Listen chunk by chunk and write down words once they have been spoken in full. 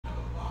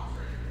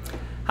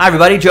Hi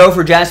everybody, Joe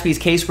for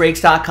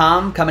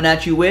JaspysCaseBreaks.com coming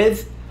at you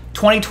with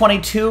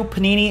 2022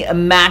 Panini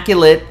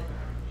Immaculate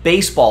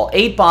Baseball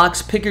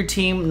 8-box. Pick your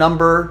team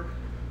number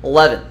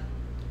 11.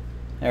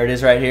 There it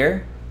is right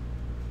here.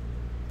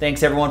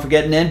 Thanks everyone for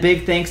getting in.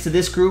 Big thanks to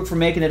this group for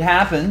making it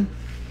happen.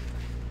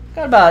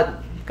 Got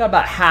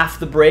about half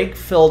the break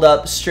filled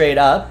up straight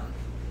up.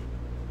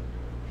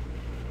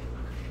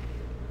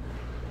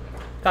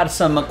 Got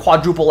some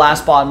quadruple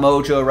last spot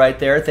mojo right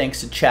there, thanks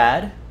to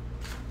Chad.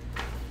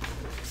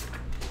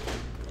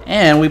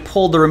 And we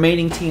pulled the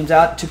remaining teams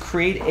out to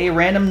create a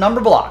random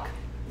number block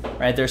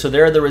right there. So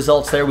there are the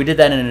results there. We did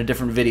that in a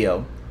different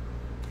video.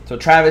 So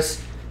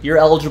Travis, you're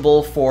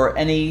eligible for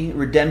any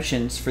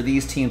redemptions for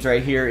these teams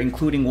right here,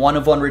 including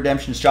one-of-one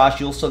redemptions. Josh,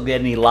 you'll still get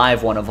any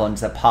live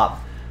one-of-ones that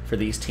pop for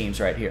these teams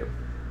right here.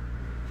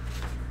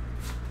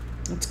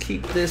 Let's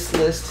keep this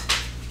list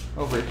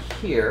over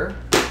here.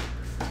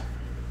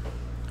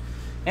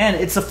 And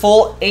it's a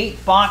full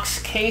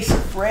 8-box case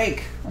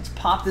break. Let's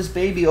pop this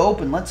baby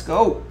open. Let's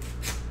go.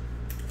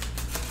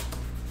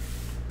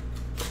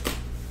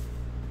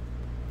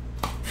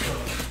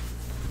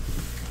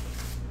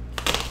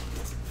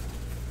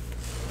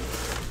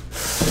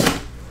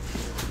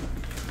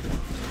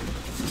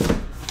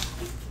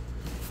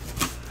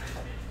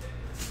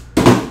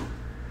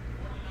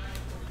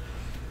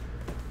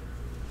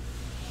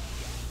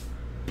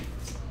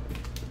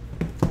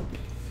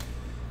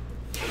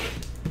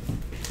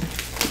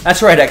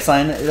 That's right,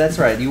 X-Line. That's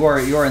right. You are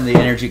in the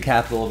energy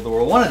capital of the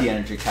world. One of the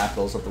energy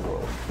capitals of the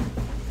world.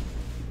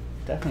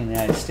 Definitely in the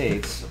United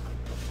States.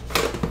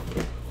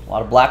 A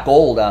lot of black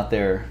gold out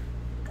there.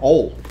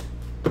 Old.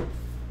 A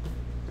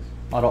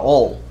lot of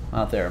old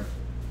out there.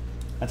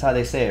 That's how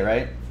they say it,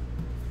 right?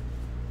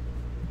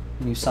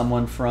 I knew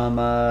someone from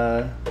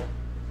where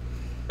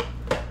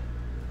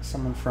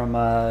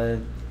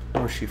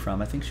was she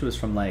from? I think she was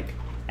from like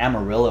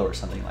Amarillo or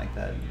something like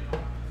that.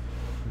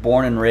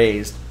 Born and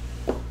raised.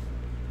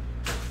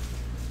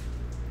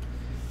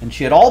 And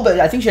she had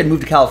I think she had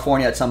moved to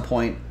California at some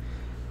point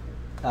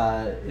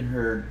in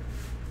her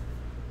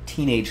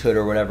teenagehood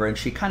or whatever, and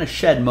she kind of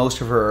shed most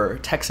of her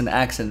Texan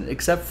accent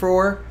except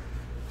for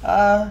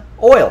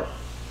oil.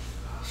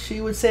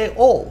 She would say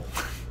oil.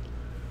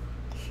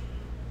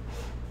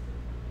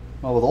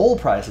 Well, with oil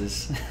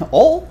prices.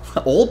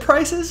 Oil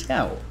prices?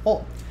 Yeah,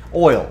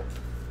 oil.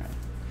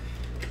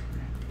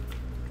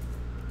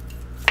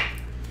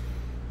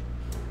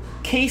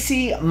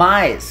 Casey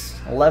Mize,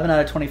 11 out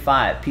of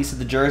 25, piece of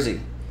the jersey.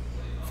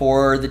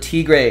 For the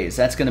Tigres,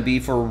 that's going to be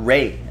for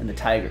Ray and the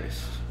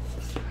Tigers.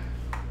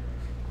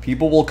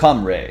 People will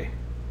come, Ray.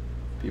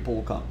 People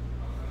will come.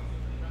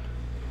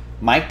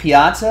 Mike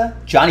Piazza,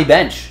 Johnny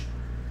Bench.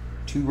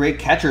 Two great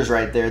catchers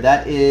right there.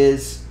 That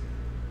is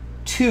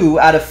 2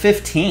 out of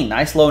 15.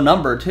 Nice low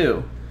number,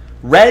 too.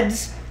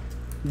 Reds,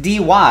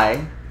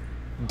 DY.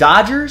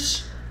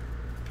 Dodgers,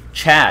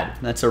 Chad.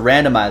 That's a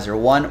randomizer.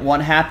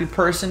 One happy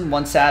person,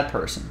 one sad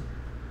person.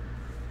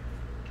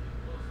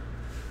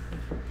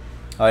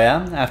 Oh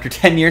yeah? After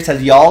 10 years,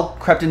 has y'all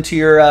crept into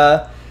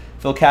your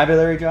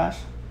vocabulary, Josh?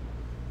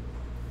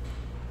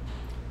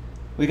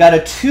 We got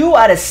a 2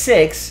 out of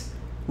 6,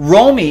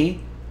 Romy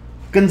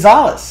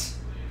Gonzalez.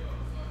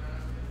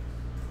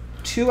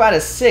 2 out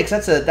of 6.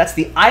 That's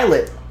the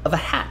eyelet of a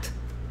hat.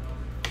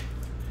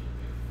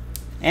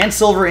 And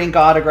silver ink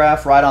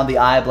autograph right on the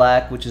eye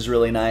black, which is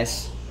really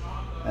nice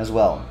as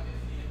well.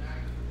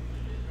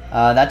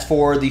 That's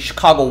for the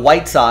Chicago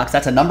White Sox.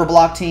 That's a number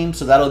block team,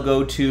 so that'll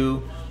go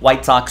to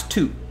White Sox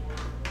 2.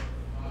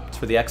 It's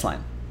for the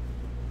X-Line.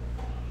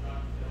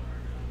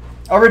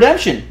 A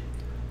redemption.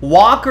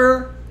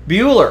 Walker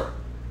Buehler.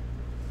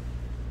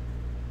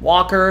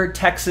 Walker,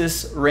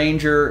 Texas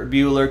Ranger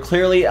Buehler.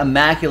 Clearly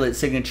immaculate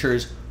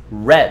signatures.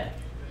 Red.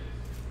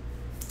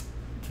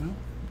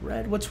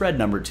 Red? What's red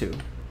number 2?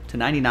 To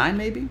 99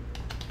 maybe?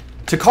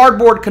 To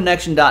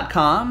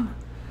cardboardconnection.com.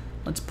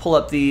 Let's pull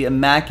up the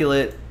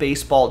Immaculate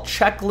Baseball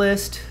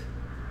checklist.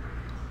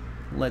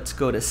 Let's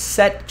go to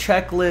set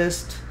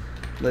checklist.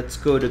 Let's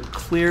go to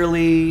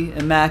clearly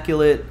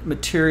immaculate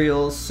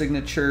materials,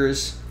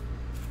 signatures.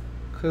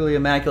 Clearly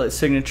immaculate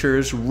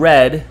signatures,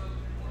 red. It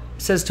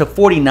says to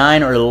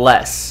 49 or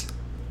less.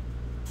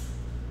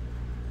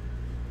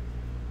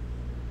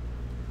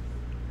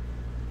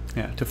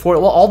 Yeah, to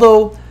 40. Well,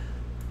 although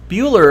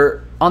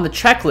Buehler on the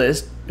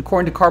checklist,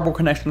 according to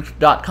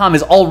cardboardconnection.com,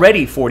 is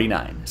already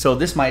 49. So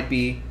this might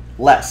be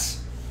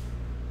less.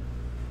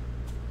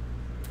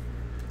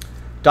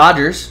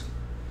 Dodgers,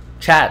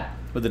 Chad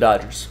with the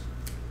Dodgers.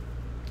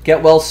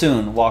 Get well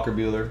soon, Walker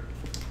Buehler.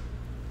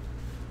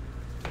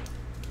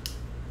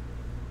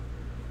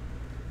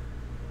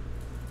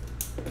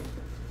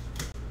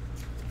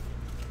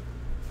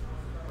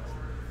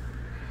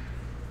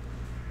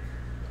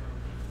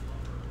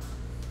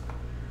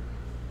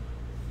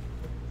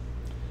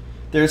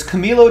 There's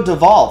Camilo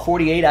Doval,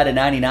 48 out of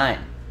 99.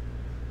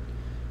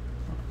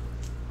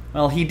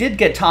 Well, he did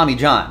get Tommy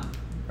John,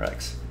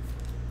 Rex.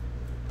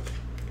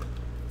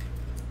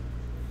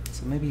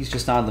 So maybe he's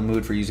just not in the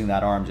mood for using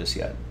that arm just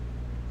yet.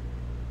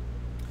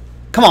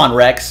 Come on,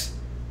 Rex.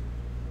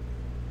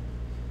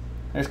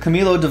 There's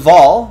Camilo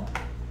Duvall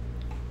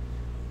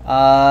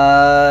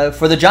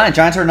for the Giants.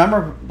 Giants are a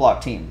number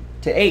block team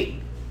 /8.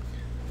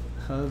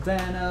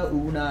 Havana,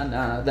 ooh, na,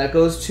 na. That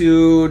goes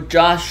to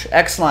Josh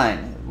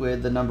Exline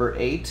with the number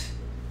 8.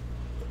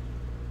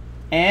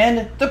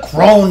 And the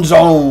Crone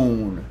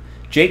Zone.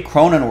 Jake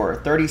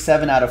Cronenworth,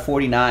 37 out of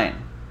 49.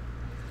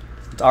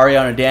 It's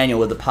Ariana Daniel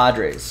with the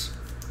Padres.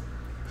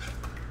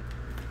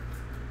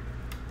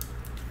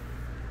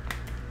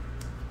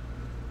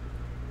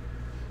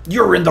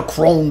 You're in the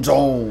Crone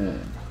Zone.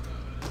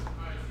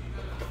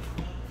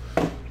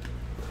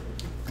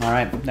 All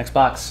right, next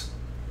box.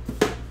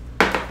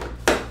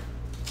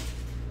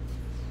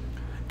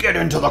 Get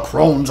into the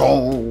Crone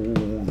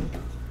Zone.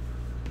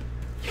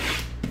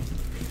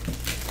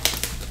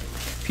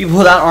 People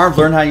without arms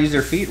learn how to use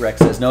their feet, Rex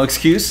says. No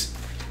excuse.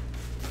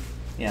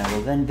 Yeah,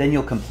 well then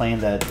you'll complain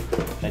that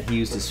he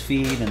used his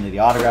feet and that the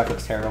autograph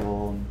looks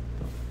terrible.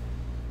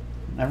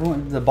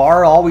 Everyone, the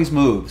bar always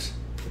moves.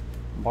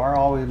 Bar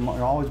always,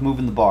 you're always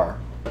moving the bar.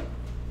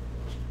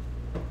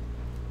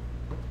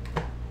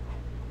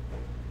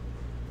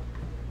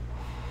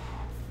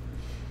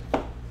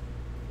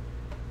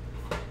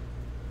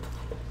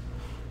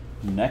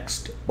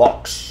 Next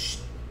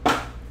box.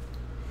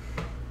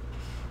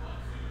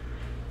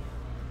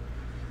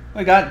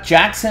 We got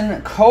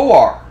Jackson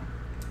Kowar,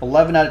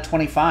 11 out of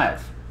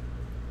 25.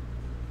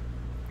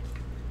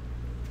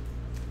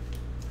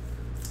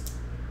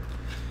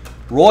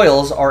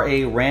 Royals are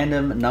a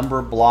random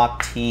number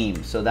block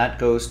team, so that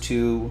goes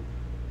to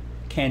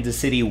Kansas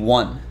City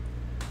 1.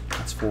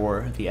 That's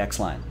for the X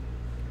line.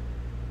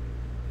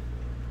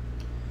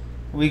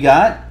 We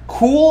got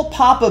Cool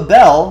Papa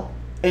Bell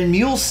and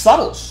Mule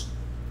Suttles.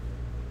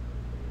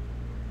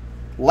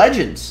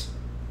 Legends.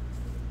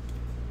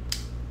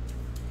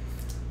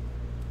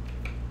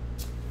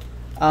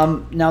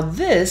 Now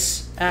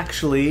this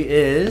actually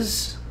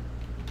is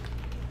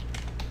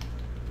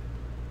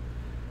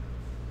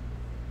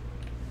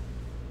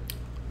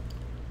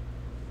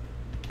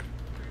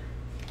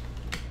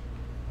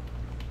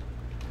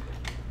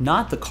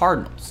not the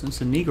Cardinals.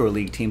 It's a Negro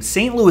League team.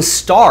 St. Louis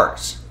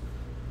Stars.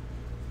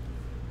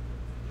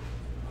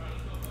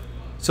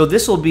 So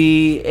this will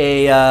be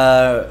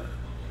a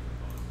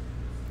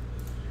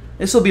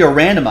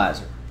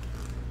randomizer.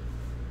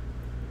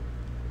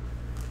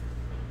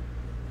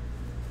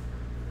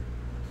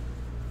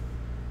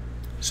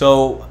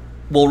 So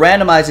we'll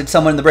randomize it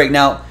somewhere in the break.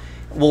 Now,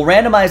 we'll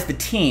randomize the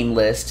team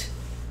list.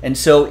 And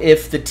so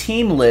if the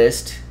team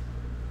list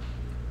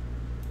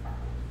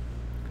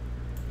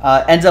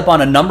ends up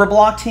on a number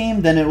block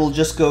team, then it will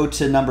just go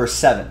to number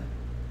 7.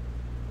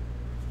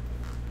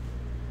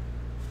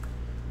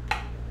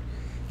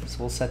 So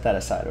we'll set that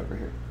aside over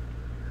here.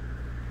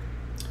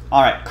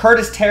 All right,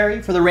 Curtis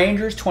Terry for the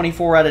Rangers,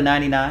 24 out of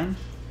 99.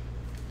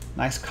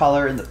 Nice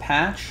color in the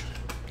patch.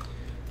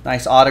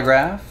 Nice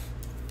autograph.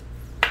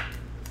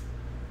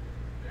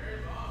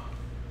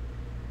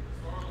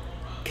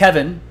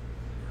 Kevin.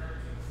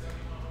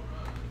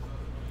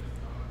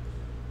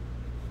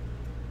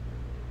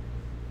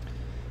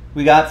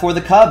 We got for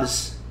the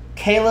Cubs,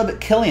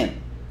 Caleb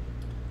Killian,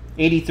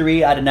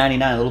 83 out of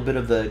 99. A little bit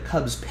of the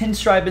Cubs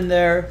pinstripe in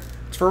there.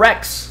 It's for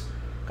Rex.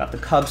 Got the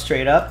Cubs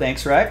straight up.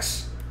 Thanks,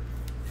 Rex.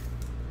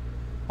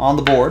 On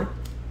the board.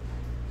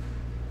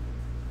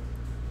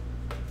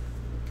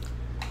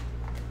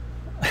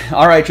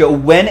 All right, Joe.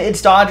 When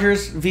it's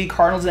Dodgers v.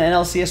 Cardinals and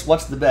NLCS,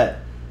 what's the bet?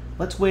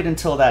 Let's wait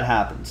until that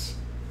happens.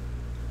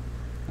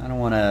 I don't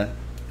want to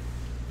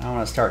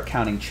start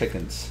counting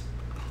chickens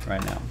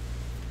right now.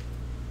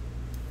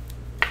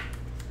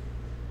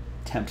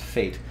 Tempt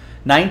fate.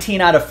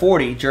 19 out of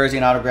 40, jersey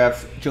and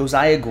autograph,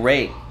 Josiah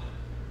Gray.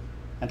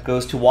 That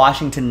goes to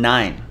Washington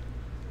 9.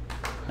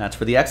 That's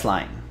for the X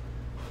line.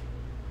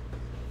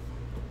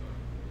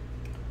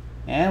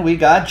 And we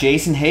got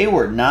Jason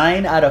Hayward,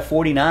 9 out of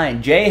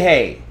 49.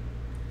 J-Hay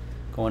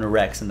going to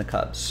Rex and the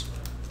Cubs.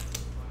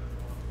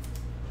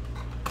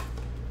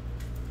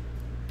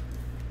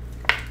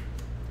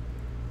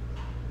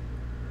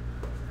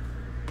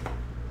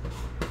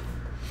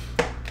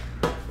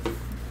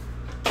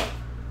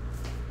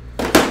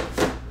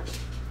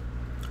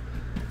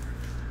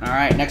 All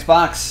right, next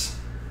box.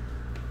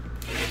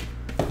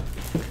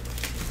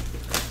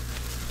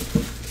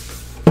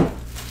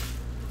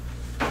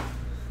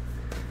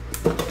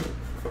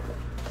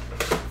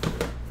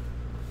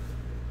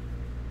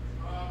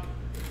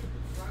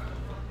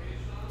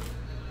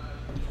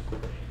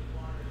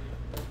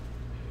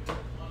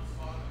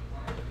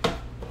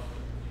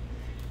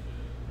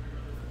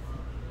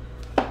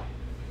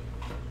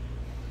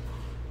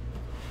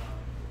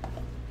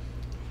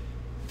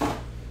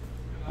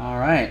 All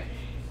right.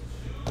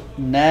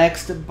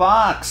 Next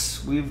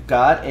box, we've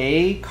got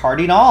a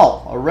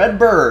Cardinal, a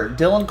Redbird,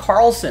 Dylan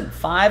Carlson,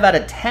 5 out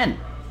of 10.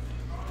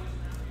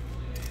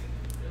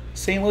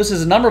 St. Louis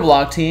is a number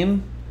block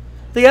team,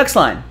 the X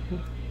line,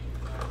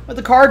 with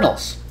the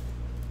Cardinals.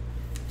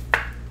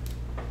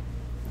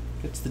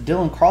 It's the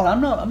Dylan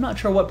Carlson. I'm not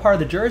sure what part of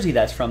the jersey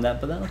that's from,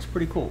 but that looks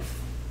pretty cool.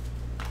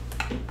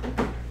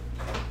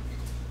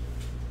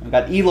 We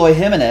got Eloy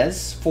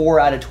Jimenez, 4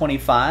 out of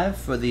 25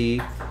 for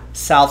the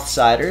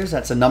Southsiders.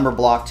 That's a number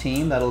block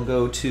team. That'll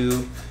go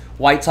to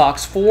White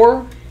Sox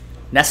 4,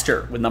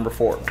 Nestor with number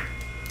 4.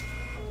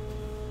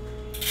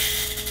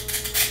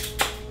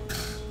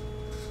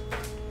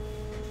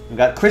 We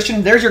got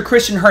Christian. There's your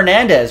Christian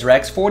Hernandez,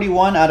 Rex.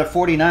 41 out of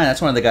 49.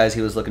 That's one of the guys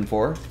he was looking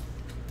for.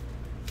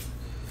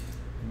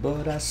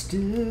 But I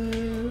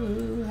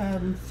still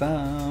haven't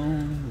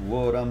found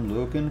what I'm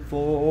looking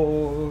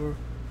for.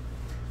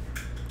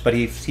 But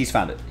he's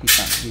found it. He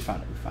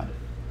found it.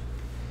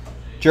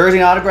 Jersey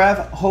and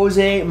autograph,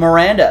 Jose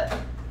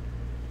Miranda.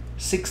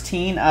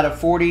 16 out of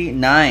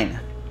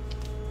 49.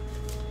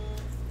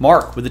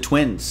 Mark with the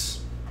Twins.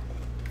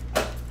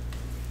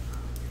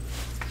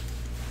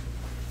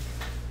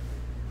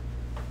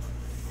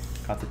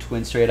 Got the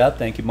Twins straight up.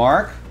 Thank you,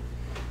 Mark.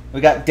 We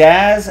got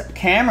Daz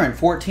Cameron,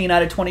 14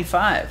 out of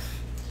 25.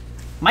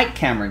 Mike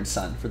Cameron's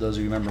son, for those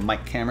of you who remember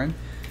Mike Cameron.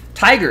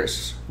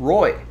 Tigers,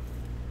 Roy.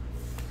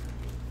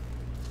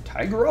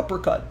 Tiger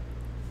uppercut.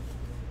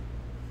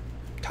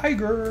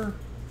 Tiger.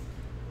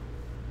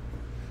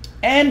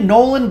 And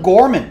Nolan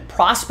Gorman,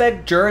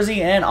 prospect,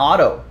 jersey, and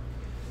auto.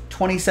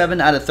 27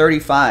 out of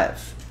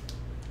 35.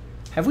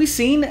 Have we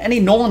seen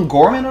any Nolan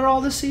Gorman at all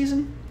this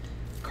season,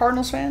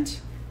 Cardinals fans?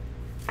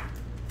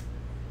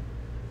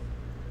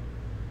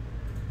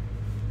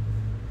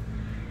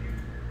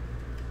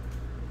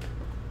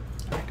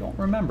 I don't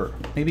remember.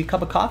 Maybe a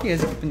cup of coffee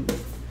has been...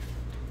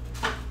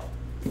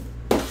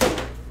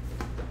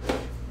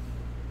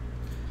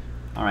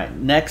 All right,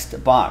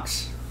 next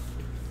box.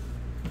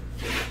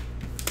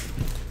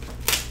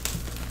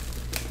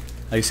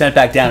 Oh, you sent it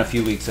back down a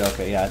few weeks.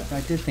 Okay, yeah,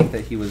 I did think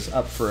that he was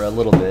up for a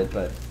little bit,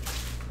 but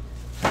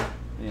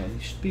yeah,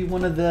 he should be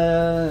one of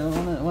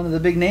the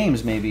big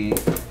names maybe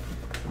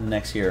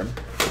next year.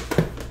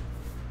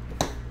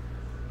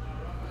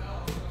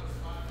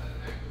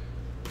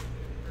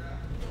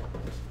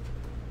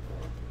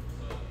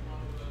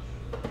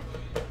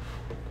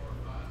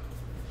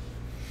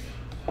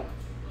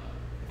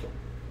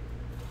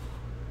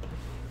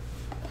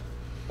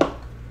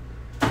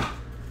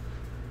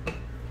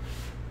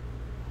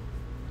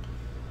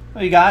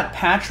 We got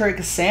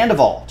Patrick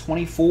Sandoval,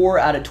 24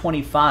 out of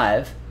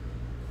 25.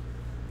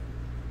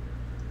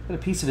 Got a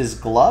piece of his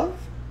glove?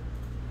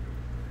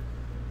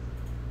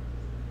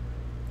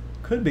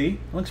 Could be.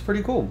 Looks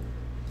pretty cool.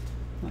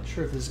 Not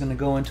sure if this is going to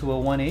go into a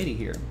 180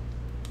 here.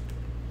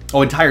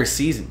 Oh, entire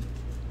season.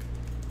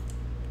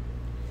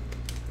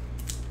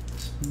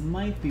 This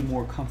might be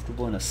more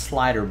comfortable in a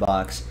slider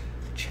box.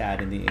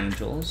 Chad and the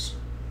Angels.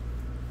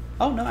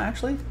 Oh, no,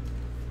 actually.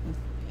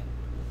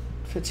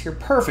 Fits here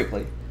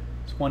perfectly.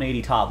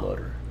 180 top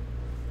loader.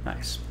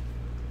 Nice.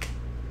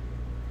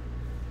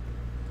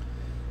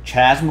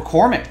 Chaz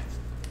McCormick,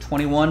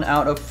 21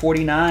 out of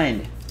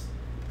 49.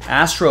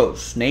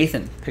 Astros,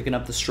 Nathan picking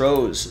up the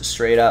Stros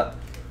straight up.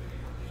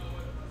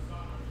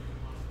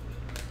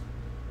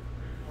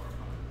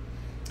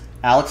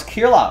 Alex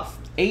Kirilloff,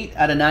 8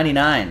 out of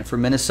 99 for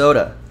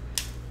Minnesota.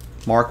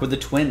 Mark with the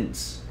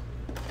Twins.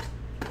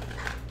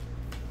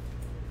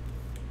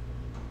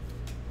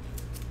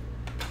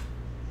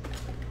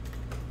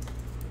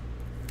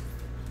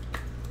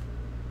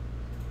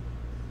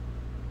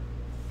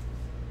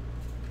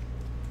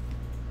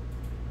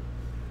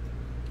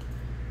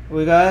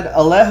 We got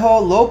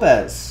Alejo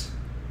Lopez.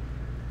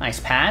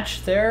 Nice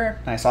patch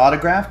there. Nice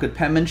autograph. Good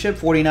penmanship.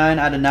 49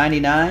 out of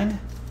 99.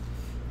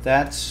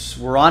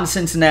 We're on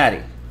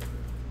Cincinnati.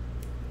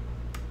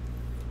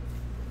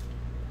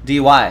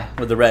 DY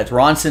with the Reds. We're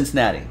on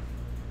Cincinnati.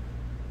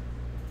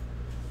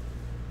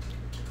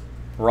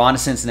 We're on to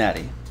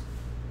Cincinnati.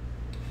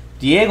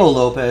 Diego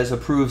Lopez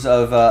approves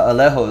of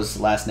Alejo's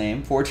last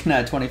name. 14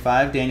 out of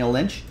 25. Daniel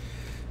Lynch.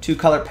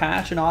 2-color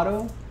patch and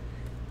auto.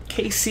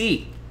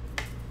 KC.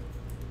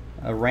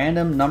 A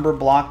random number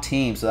block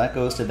team. So that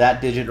goes to that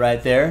digit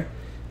right there.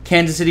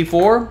 Kansas City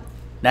 4,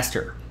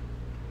 Nestor.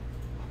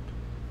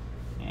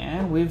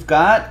 And we've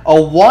got a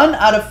 1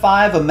 out of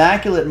 5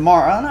 immaculate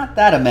mark. Well, not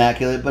that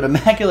immaculate, but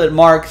immaculate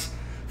marks.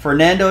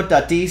 Fernando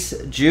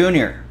Tatis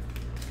Jr.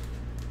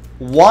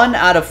 1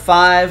 out of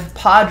 5.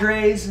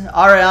 Padres,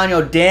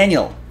 Ariano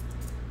Daniel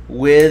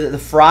with the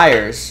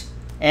Friars.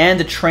 And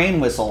the train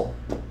whistle.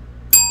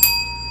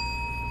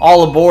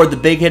 All aboard the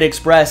Big Hit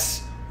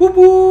Express. Whoop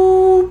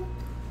whoop.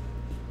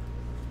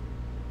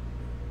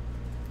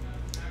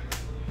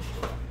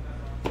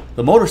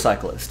 The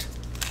motorcyclist,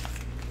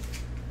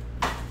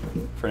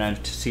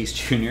 Fernando Tatis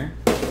Jr.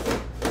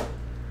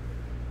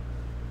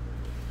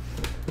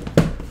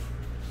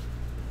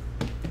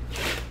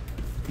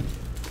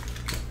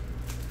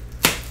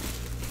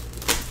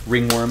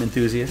 Ringworm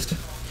enthusiast,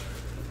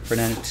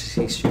 Fernando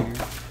Tatis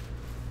Jr.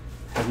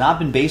 Has not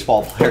been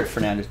baseball player,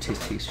 Fernando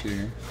Tatis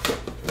Jr.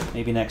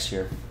 Maybe next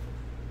year.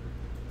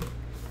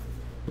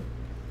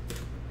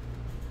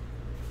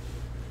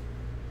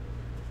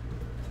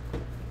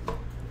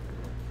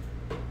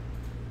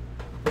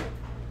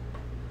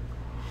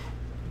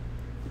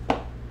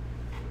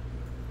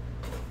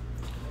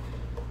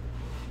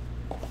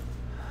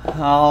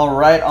 All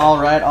right,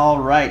 all right, all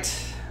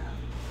right.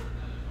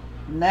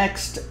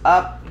 Next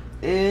up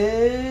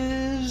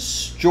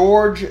is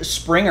George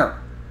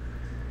Springer.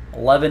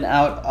 11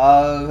 out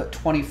of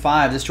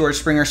 25. This George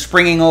Springer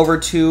springing over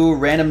to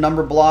random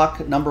number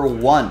block number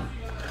 1.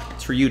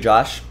 It's for you,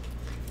 Josh.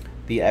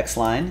 The X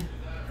line.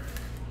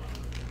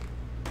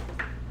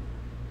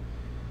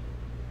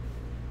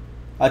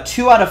 A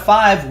 2 out of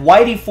 5,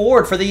 Whitey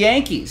Ford for the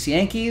Yankees.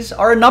 Yankees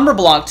are a number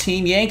block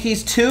team.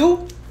 Yankees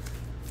 2,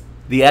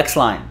 the X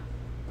line.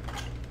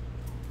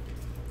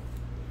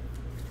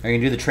 Are you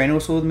going to do the train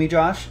whistle with me,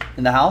 Josh,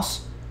 in the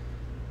house?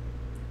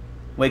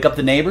 Wake up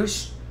the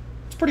neighbors?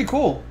 It's pretty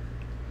cool.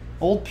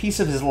 Old piece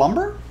of his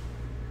lumber?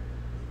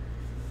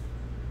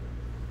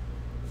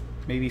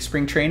 Maybe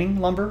spring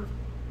training lumber?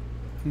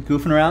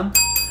 Goofing around?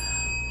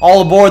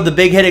 All aboard the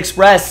Big Hit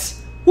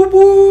Express. Whoop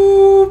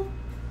whoop!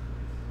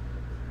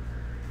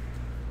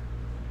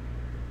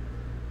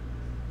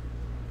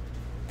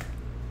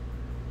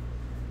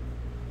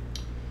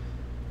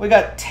 We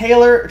got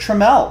Taylor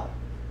Trammell.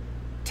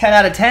 10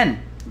 out of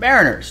 10.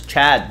 Mariners.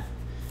 Chad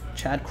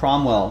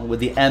Cromwell with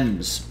the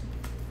M's.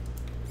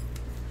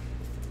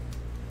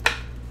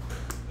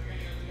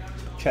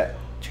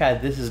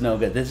 Chad, this is no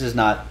good. This is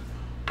not,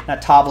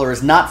 that toppler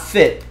is not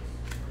fit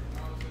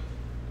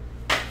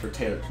for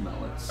Taylor Trammell.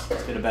 Let's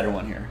get a better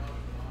one here.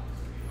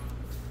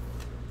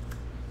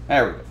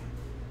 There we go.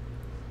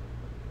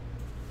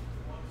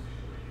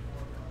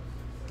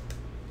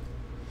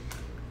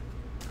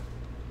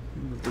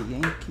 Move the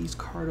Yankees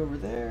card over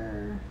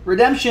there.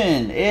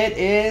 Redemption. It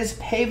is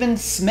Pavin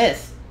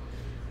Smith.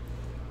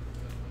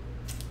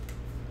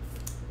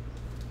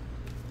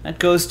 That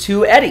goes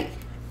to Eddie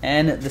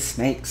and the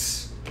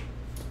Snakes.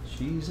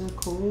 She's a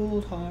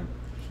cold heart.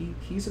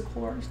 He's a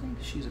cold heart snake.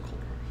 She's a cold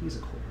heart. He's a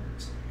cold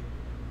heart snake.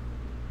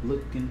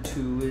 Look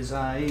into his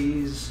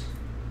eyes.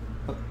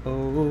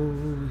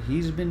 Uh-oh,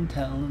 he's been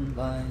telling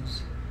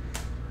lies.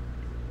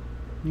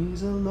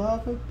 He's a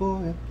lover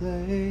boy at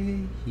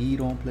play. He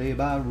don't play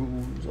by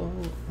rules. Oh.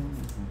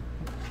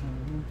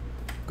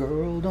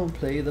 Girl, don't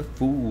play the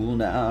fool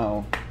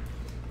now.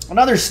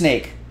 Another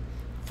snake.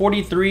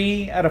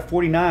 43 out of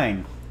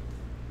 49.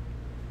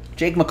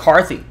 Jake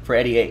McCarthy for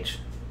Eddie H.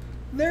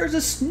 There's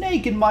a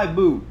snake in my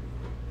boot.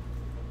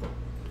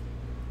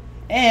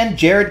 And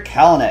Jared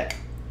Kalanick.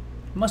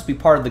 Must be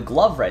part of the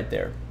glove right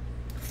there.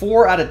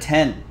 4 out of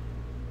 10.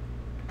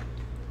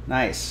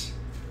 Nice.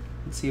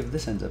 Let's see if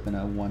this ends up in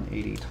a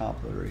 180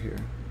 top loader here.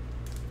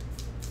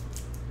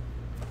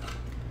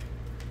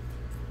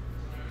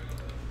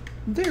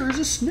 There is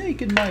a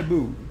snake in my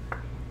boot.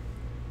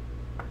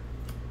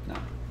 No.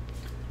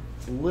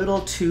 Little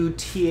too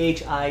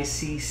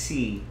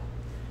THICC.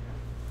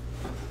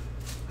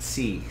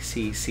 C.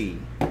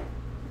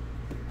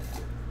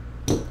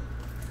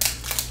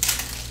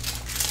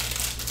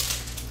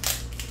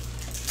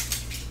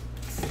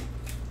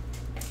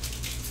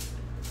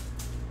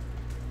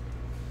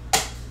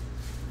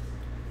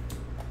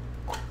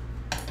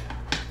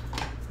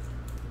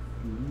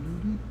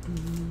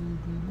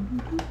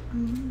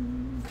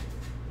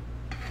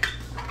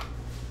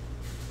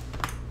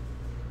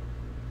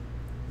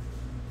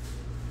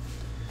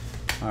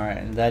 All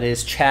right, that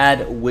is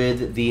Chad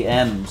with the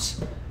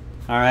M's.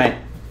 All right,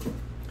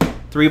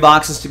 3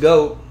 boxes to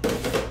go.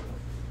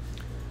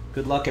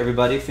 Good luck,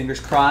 everybody. Fingers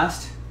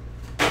crossed.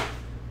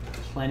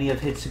 Plenty of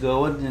hits to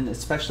go, and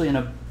especially in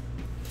a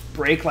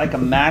break like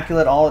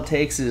Immaculate, all it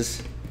takes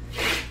is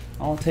one.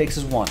 All it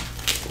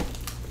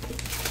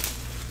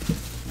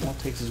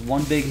takes is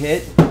one big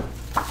hit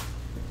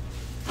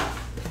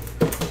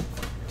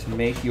to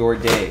make your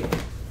day.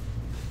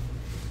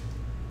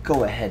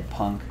 Go ahead,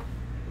 punk.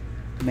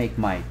 Make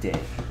my day.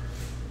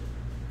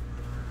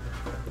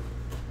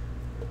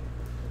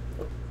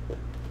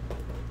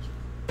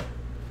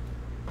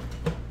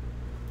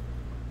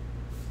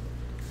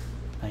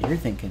 Now you're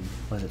thinking,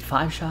 was it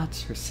 5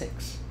 shots or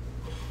 6?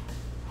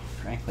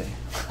 Frankly,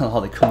 all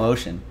the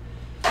commotion,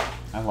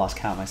 I've lost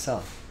count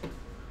myself.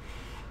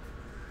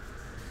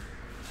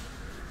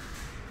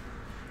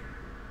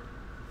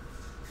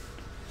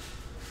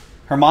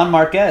 Herman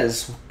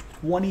Marquez,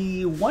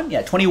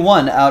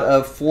 21 out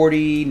of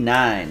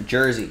 49.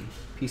 Jersey,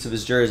 piece of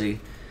his jersey,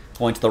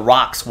 going to the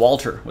Rocks.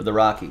 Walter with the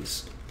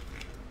Rockies.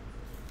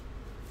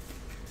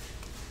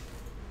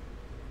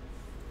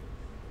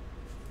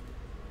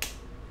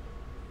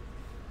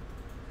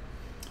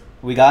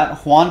 We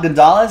got Juan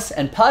Gonzalez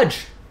and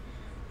Pudge.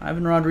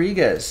 Ivan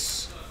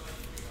Rodriguez.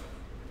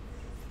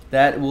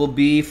 That will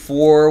be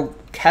for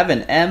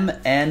Kevin M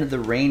and the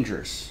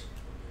Rangers.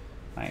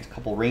 Nice,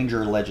 couple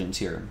Ranger legends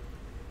here.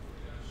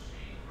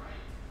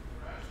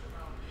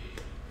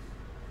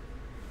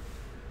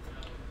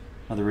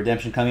 Another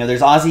redemption coming up.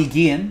 There's Ozzie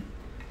Guillen.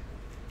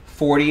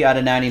 40 out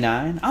of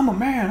 99. I'm a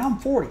man. I'm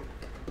 40.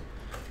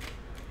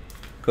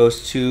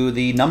 Goes to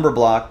the number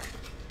block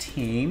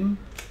team.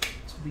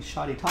 What's with these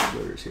shoddy top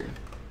loaders here?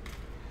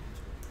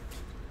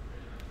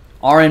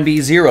 RNB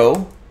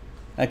 0.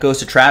 That goes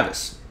to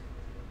Travis.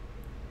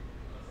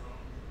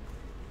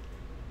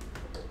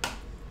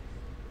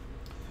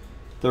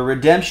 The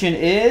redemption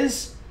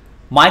is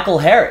Michael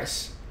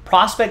Harris.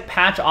 Prospect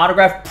patch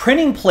autograph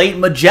printing plate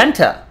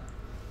magenta.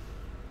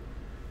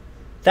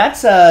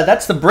 That's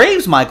the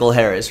Braves Michael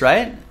Harris,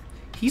 right?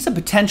 He's a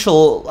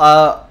potential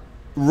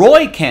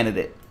Roy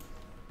candidate.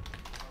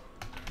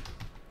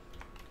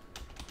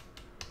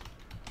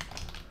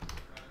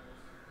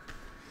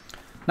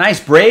 Nice.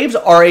 Braves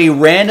are a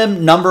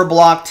random number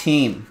block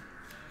team.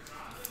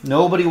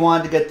 Nobody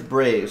wanted to get the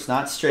Braves,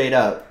 not straight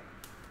up.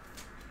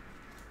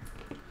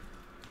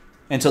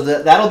 And so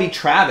that'll be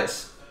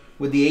Travis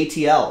with the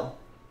ATL.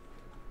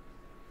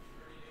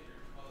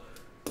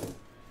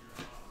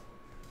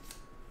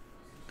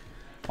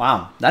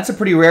 Wow, that's a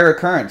pretty rare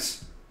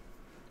occurrence.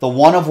 The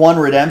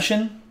 1/1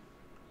 redemption.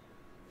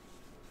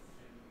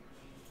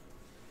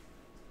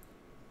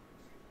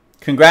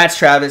 Congrats,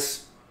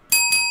 Travis.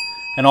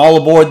 And all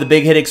aboard the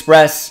Big Hit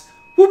Express.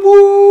 Whoop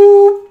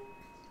whoop.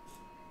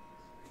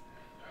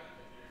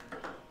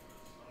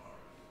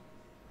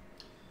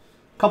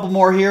 Couple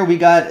more here. We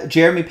got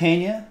Jeremy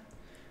Pena.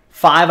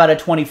 5 out of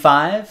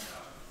 25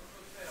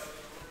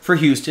 for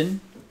Houston.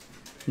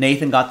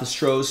 Nathan got the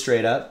Stros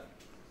straight up.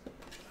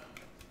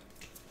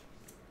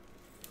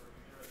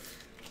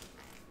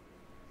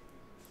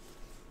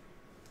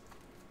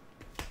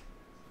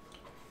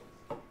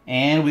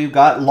 And we've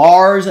got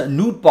Lars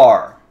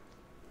Nootbaar.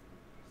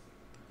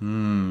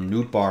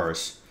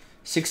 Nootbaars.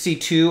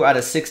 62 out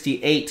of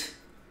 68.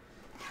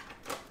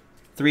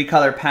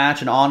 3-color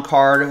patch and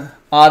on-card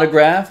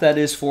autograph. That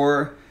is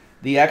for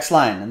the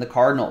X-Line and the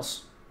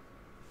Cardinals.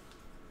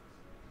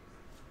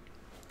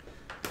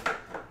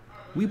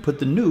 We put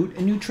the Newt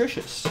in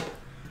nutritious.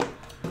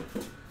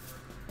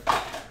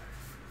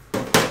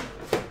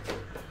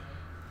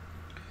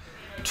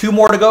 Two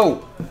more to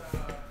go.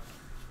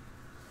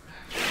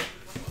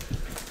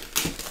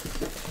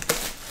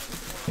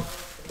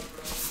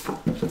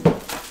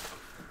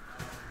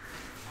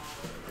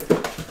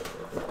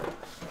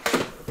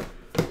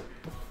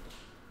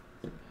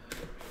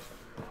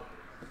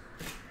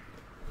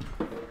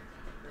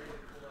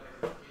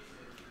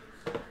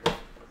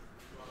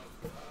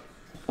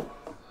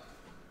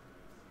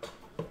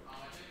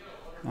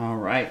 All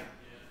right.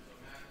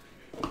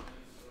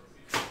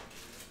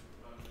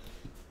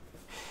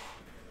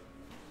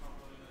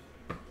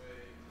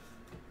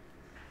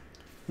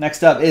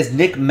 Next up is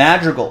Nick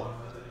Madrigal.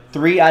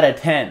 3 out of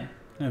 10.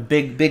 A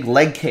big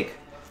leg kick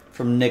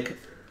from Nick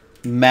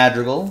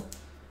Madrigal.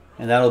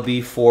 And that'll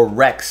be for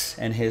Rex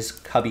and his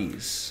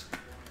Cubbies.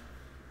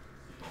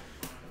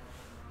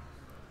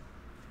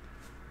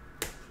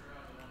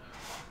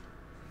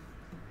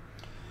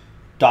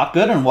 Doc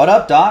Gooden, what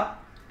up, Doc?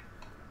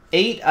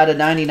 8 out of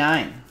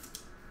 99.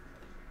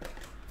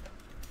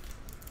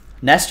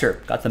 Nestor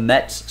got the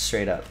Mets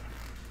straight up.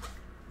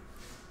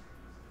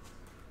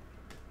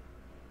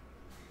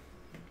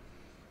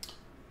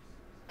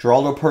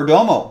 Geraldo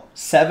Perdomo,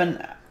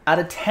 7 out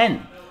of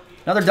 10.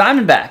 Another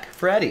Diamondback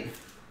for Eddie.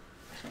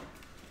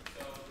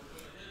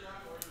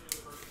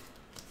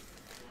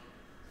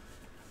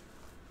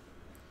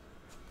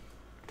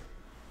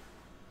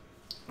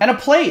 And a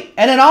plate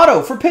and an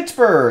auto for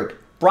Pittsburgh.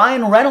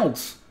 Brian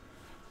Reynolds.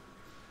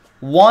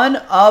 1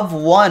 of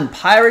 1.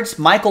 Pirates,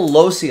 Michael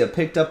Locia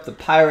picked up the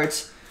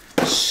Pirates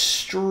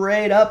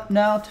straight up.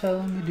 Now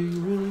tell me, do you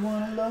really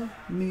want to love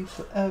me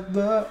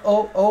forever?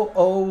 Oh, oh,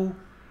 oh.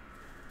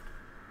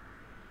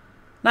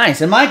 Nice.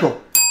 And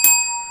Michael,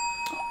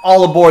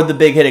 all aboard the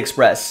Big Hit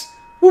Express.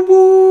 Whoop,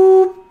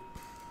 whoop.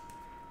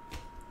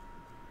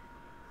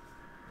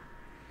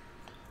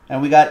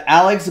 And we got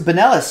Alex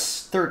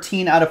Benelis,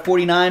 13 out of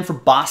 49 for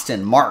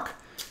Boston. Mark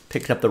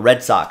picked up the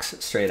Red Sox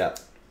straight up.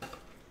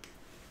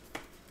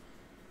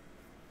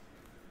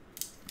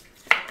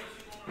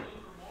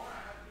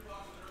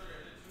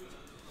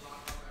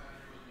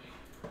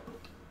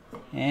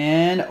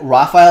 And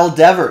Rafael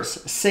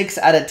Devers, 6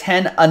 out of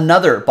 10.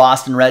 Another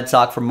Boston Red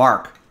Sox for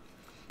Mark.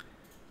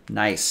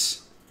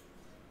 Nice.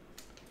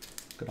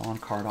 Good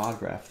on-card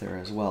autograph there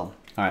as well.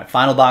 All right,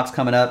 final box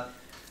coming up.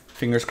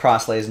 Fingers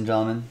crossed, ladies and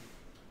gentlemen.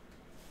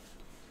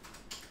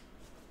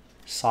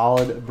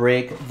 Solid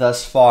break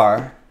thus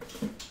far.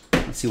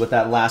 Let's see what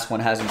that last one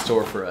has in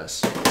store for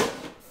us.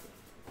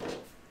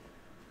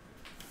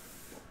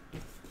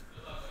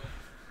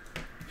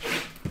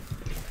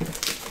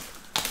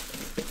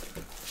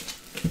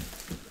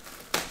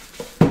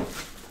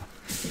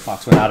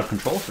 Box went out of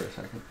control for a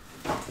second.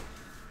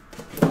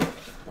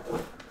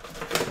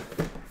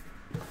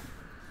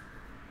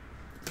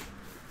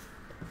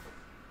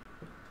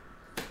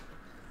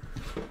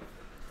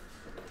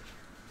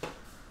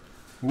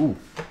 Ooh.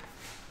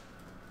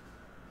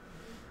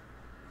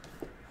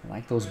 I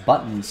like those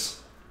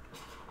buttons.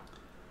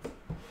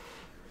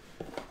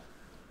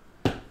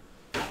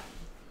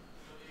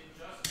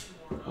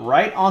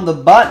 Right on the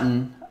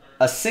button,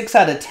 a 6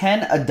 out of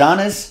 10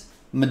 Adonis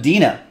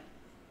Medina.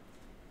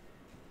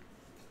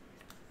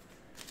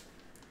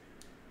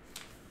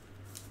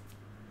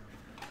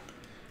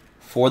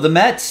 For the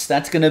Mets,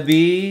 that's going to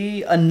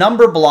be a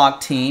number block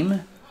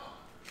team.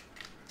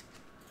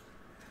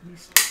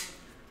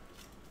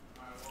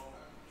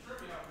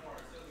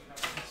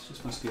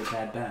 This must be a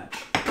bad batch.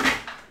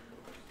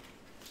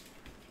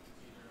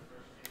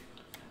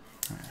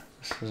 All right,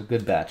 this is a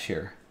good batch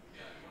here.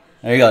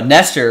 There you go.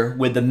 Nestor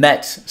with the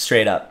Mets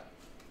straight up.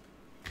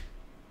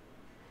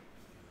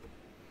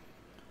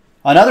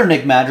 Another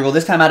Nick Madrigal,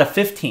 this time out of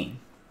 15.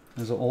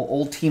 There's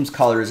old team's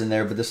colors in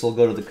there, but this will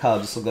go to the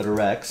Cubs. This will go to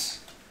Rex.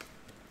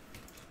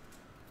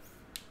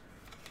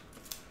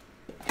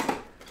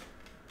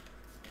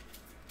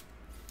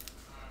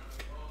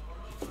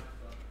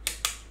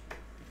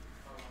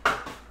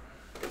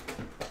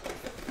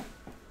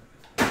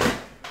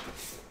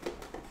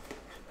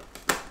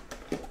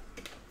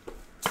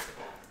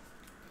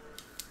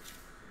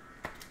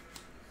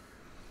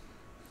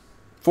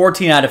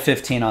 $14 out of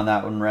 15 on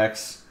that one,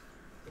 Rex.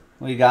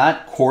 We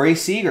got Corey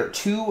Seager,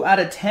 2 out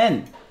of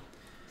 10.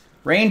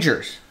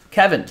 Rangers,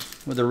 Kevin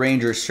with the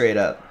Rangers straight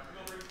up.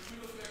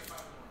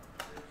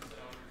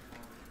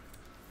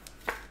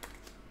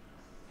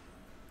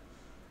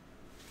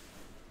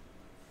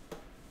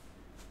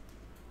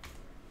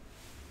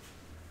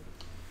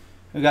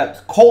 We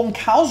got Colton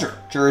Cowser,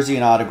 jersey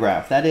and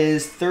autograph. That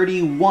is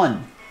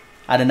 31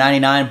 out of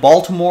 99.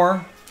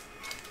 Baltimore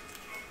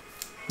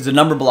is a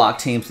number block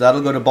team, so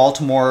that'll go to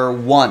Baltimore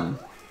 1.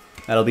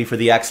 That'll be for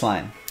the X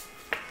line.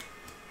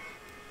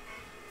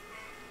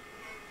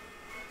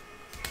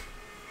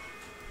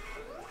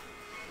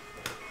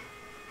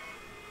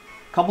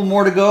 Couple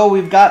more to go.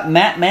 We've got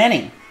Matt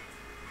Manning.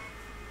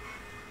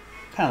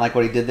 Kind of like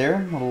what he did there.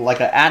 A little like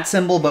an @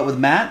 symbol, but with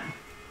Matt.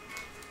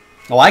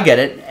 Oh, I get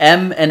it.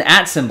 M and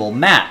 @ symbol.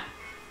 Matt.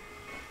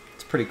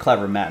 It's pretty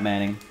clever, Matt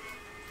Manning.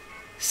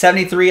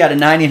 73 out of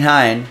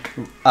 99.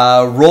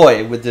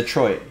 Roy with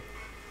Detroit.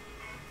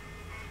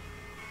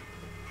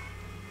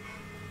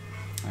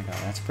 I got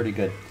it. That's pretty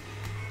good.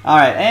 All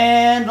right,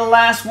 and the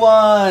last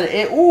one.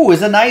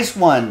 Is a nice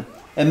one.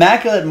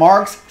 Immaculate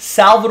Marks,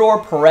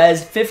 Salvador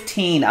Perez,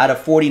 15 out of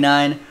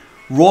 49.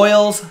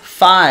 Royals,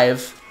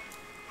 5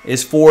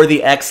 is for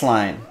the X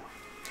line.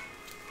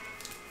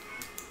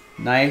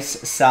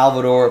 Nice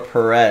Salvador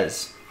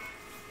Perez.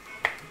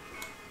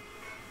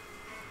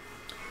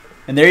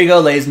 And there you go,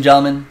 ladies and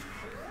gentlemen.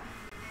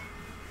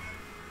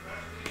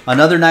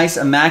 Another nice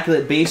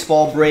Immaculate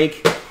Baseball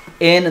break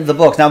in the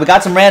books. Now, we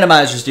got some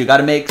randomizers to do. Got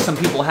to make some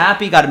people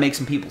happy, got to make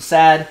some people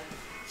sad.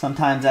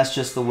 Sometimes that's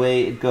just the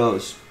way it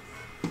goes.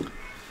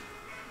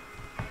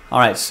 All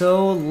right,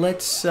 so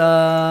let's...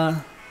 Now,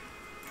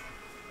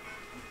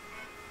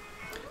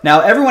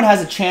 everyone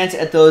has a chance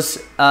at those...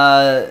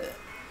 at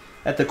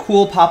the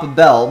cool Papa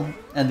Bell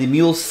and the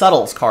Mule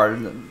Suttles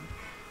card.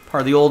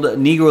 Part of the old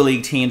Negro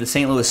League team, the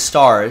St. Louis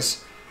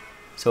Stars.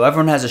 So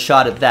everyone has a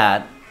shot at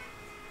that.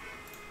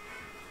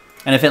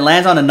 And if it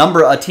lands on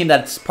a team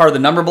that's part of the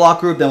number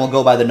block group, then we'll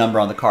go by the number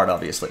on the card,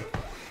 obviously.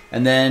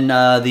 And then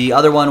the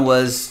other one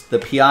was the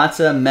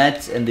Piazza,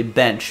 Mets, and the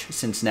Bench,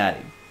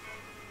 Cincinnati.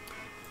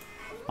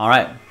 All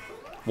right.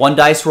 1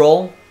 dice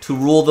roll to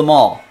rule them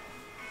all.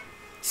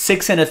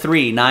 6 and a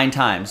 3, 9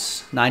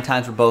 times. 9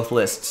 times for both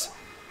lists.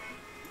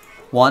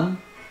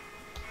 1,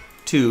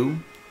 2,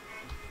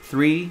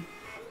 3,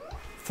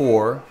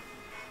 4,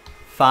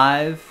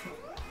 5,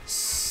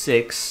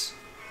 6,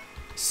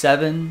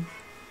 7,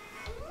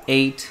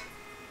 8,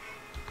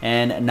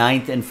 and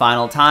 9th and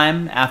final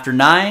time. After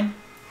 9,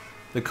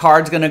 the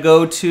card's going to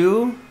go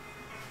to...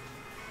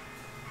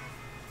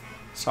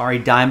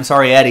 Sorry,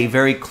 Eddie.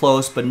 Very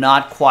close, but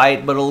not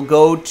quite. But it'll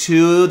go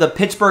to the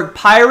Pittsburgh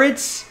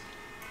Pirates.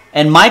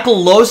 And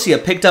Michael Losia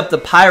picked up the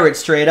Pirates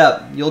straight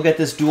up. You'll get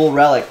this dual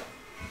relic.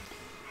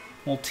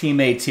 Old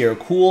teammates here.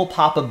 Cool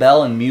Papa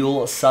Bell and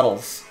Mule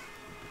Suttles.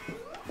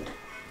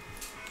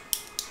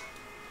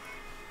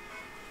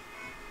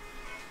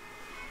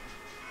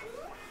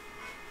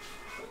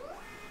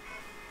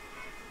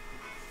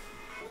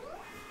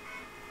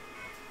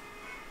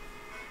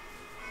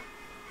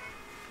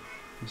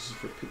 This is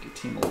for Picky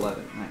Team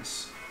 11.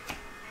 Nice.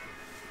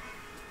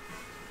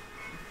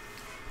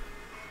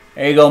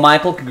 There you go,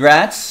 Michael.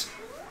 Congrats.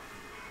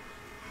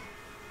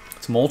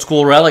 Some old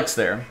school relics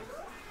there.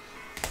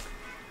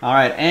 All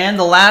right, and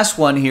the last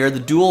one here, the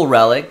dual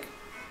relic.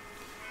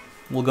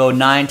 We'll go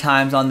 9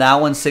 times on that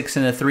one. 6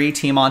 and a 3.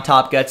 Team on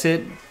top gets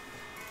it.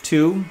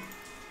 2,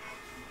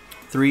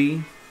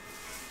 3,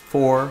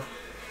 4,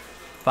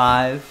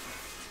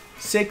 5,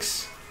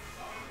 6,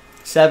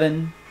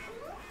 7,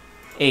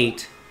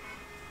 8.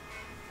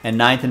 And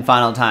 9th and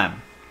final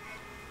time.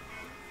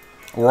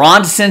 We're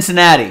on to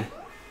Cincinnati.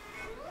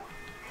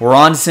 We're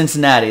on to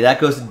Cincinnati.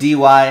 That goes to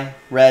DY,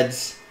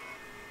 Reds.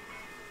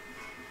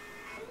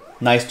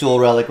 Nice dual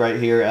relic right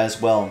here as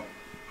well.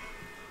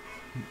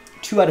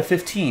 2 out of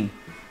 15.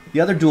 The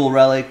other dual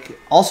relic,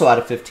 also out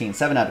of 15.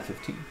 7 out of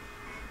 15.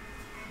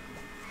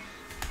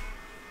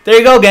 There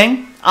you go,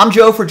 gang. I'm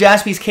Joe for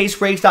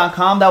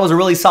JaspysCaseBreaks.com. That was a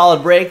really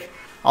solid break.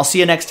 I'll see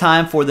you next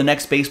time for the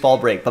next baseball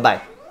break.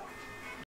 Bye-bye.